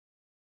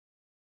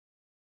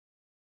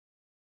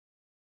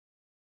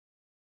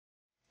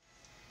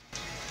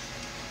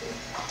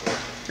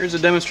Here's a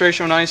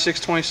demonstration of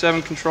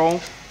 9627 control.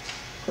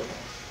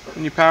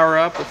 When you power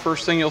up, the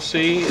first thing you'll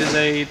see is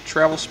a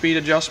travel speed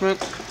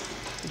adjustment,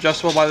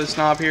 adjustable by this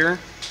knob here.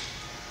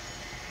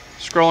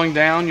 Scrolling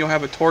down, you'll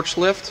have a torch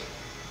lift.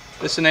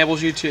 This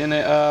enables you to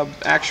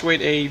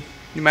actuate a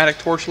pneumatic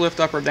torch lift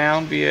up or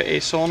down via a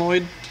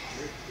solenoid.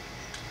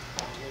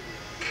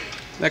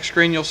 Next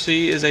screen you'll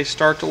see is a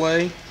start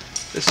delay.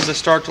 This is a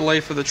start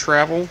delay for the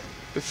travel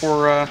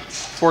before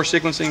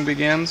sequencing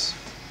begins.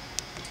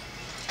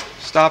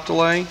 Stop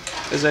delay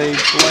is a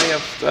delay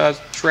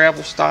of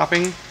travel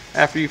stopping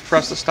after you've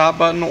pressed the stop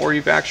button or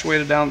you've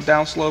actuated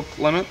downslope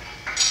limit.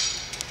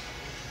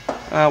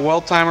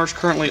 Weld timer is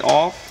currently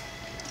off.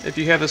 If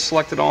you have this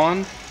selected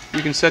on,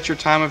 you can set your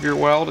time of your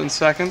weld in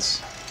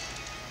seconds.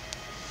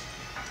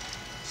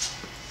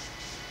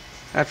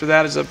 After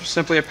that is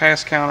simply a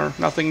pass counter.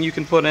 Nothing you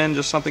can put in,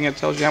 just something that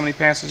tells you how many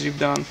passes you've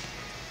done.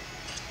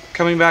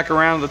 Coming back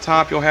around to the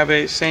top, you'll have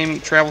a same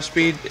travel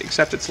speed,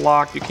 except it's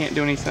locked. You can't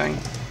do anything,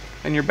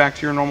 and you're back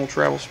to your normal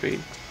travel speed.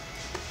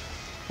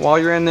 While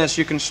you're in this,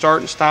 you can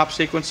start and stop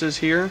sequences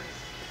here.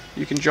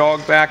 You can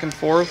jog back and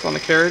forth on the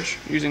carriage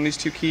using these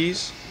two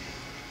keys,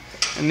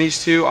 and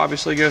these two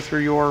obviously go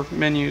through your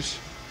menus.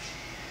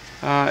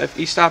 If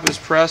E-stop is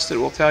pressed, it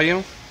will tell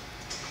you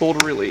pull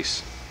to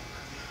release.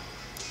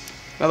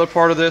 Another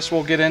part of this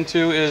we'll get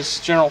into is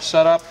general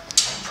setup.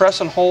 Press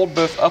and hold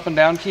both up and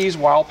down keys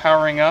while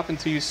powering up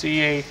until you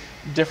see a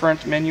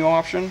different menu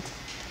option.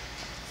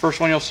 First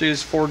one you'll see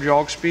is forward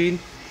jog speed.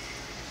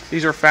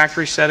 These are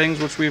factory settings,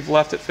 which we've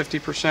left at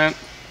 50%.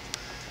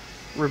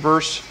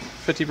 Reverse,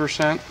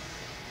 50%.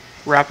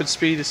 Rapid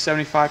speed is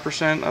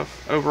 75%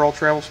 of overall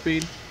travel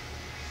speed.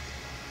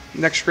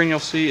 Next screen you'll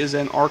see is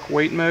in arc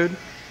weight mode.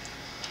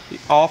 The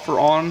off or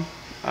on.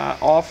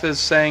 Off is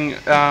saying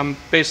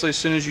basically as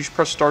soon as you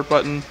press start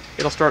button,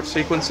 it'll start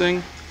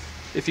sequencing.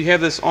 If you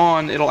have this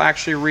on, it'll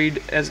actually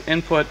read as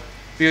input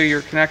via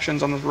your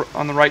connections on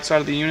the right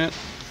side of the unit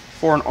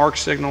for an arc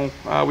signal.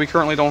 We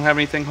currently don't have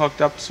anything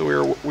hooked up,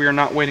 so we are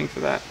not waiting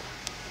for that.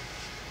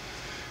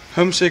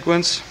 Home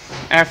sequence.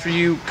 After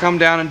you come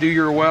down and do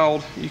your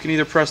weld, you can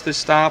either press this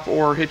stop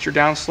or hit your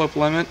downslope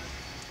limit.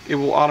 It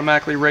will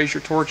automatically raise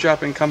your torch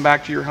up and come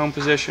back to your home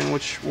position,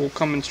 which will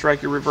come and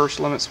strike your reverse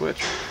limit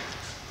switch.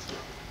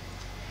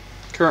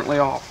 Currently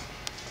off.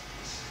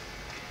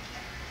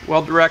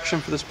 Weld direction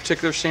for this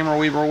particular seam or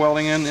weave we're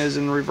welding in is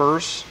in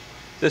reverse.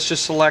 This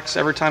just selects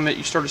every time that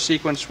you start a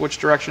sequence which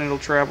direction it'll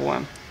travel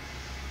in.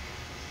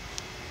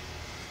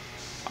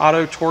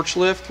 Auto torch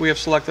lift we have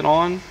selected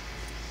on.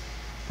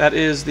 That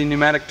is the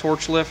pneumatic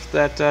torch lift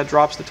that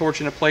drops the torch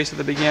into place at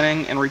the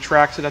beginning and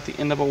retracts it at the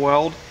end of a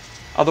weld.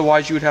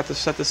 Otherwise you would have to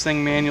set this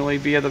thing manually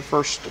via the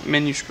first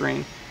menu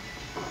screen.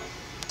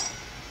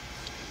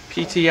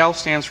 PTL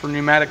stands for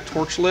pneumatic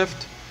torch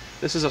lift.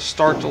 This is a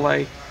start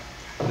delay.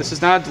 This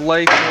is not a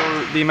delay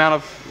for the amount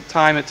of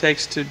time it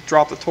takes to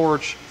drop the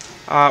torch,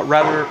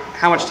 rather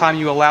how much time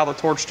you allow the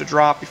torch to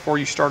drop before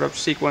you start a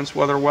sequence,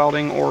 whether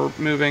welding or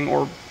moving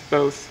or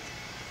both.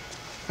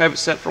 Have it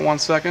set for 1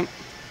 second.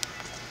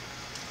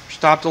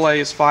 Stop delay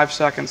is 5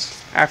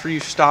 seconds. After you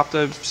stop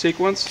the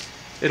sequence,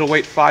 it'll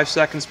wait 5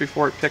 seconds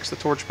before it picks the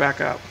torch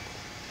back up.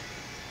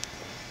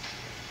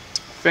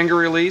 Finger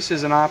release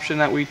is an option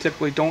that we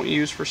typically don't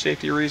use for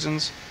safety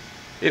reasons.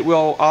 It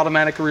will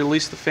automatically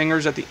release the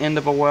fingers at the end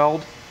of a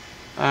weld.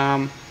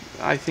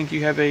 I think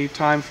you have a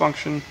time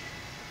function.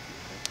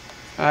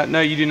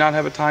 No, you do not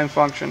have a time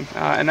function.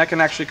 And that can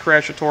actually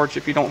crash a torch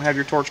if you don't have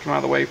your torch come out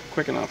of the way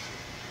quick enough.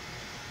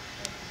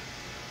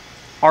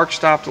 Arc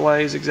stop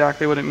delay is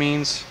exactly what it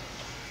means.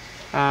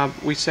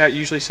 We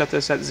usually set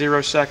this at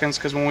 0 seconds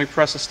because when we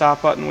press the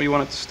stop button, we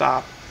want it to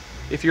stop.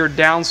 If you're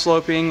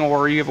downsloping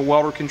or you have a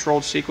welder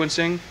controlled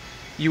sequencing,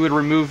 you would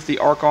remove the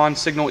arc on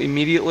signal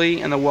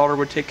immediately and the welder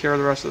would take care of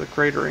the rest of the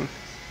cratering.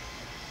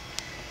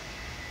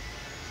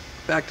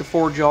 Back to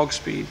forward jog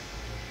speed.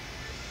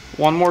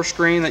 One more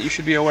screen that you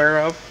should be aware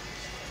of.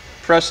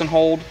 Press and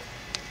hold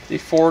the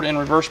forward and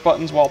reverse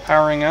buttons while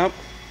powering up.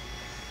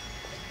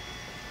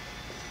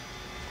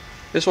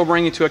 This will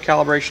bring you to a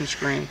calibration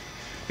screen.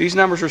 These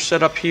numbers are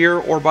set up here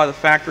or by the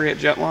factory at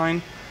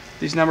Jetline.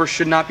 These numbers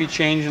should not be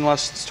changed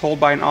unless it's told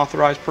by an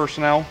authorized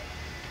personnel.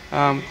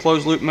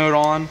 Closed loop mode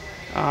on.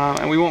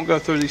 And we won't go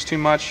through these too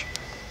much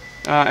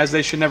as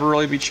they should never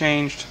really be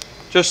changed,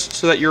 just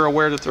so that you're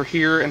aware that they're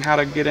here and how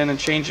to get in and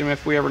change them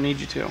if we ever need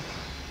you to.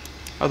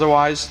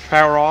 Otherwise,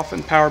 power off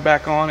and power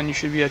back on and you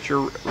should be at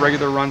your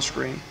regular run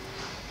screen.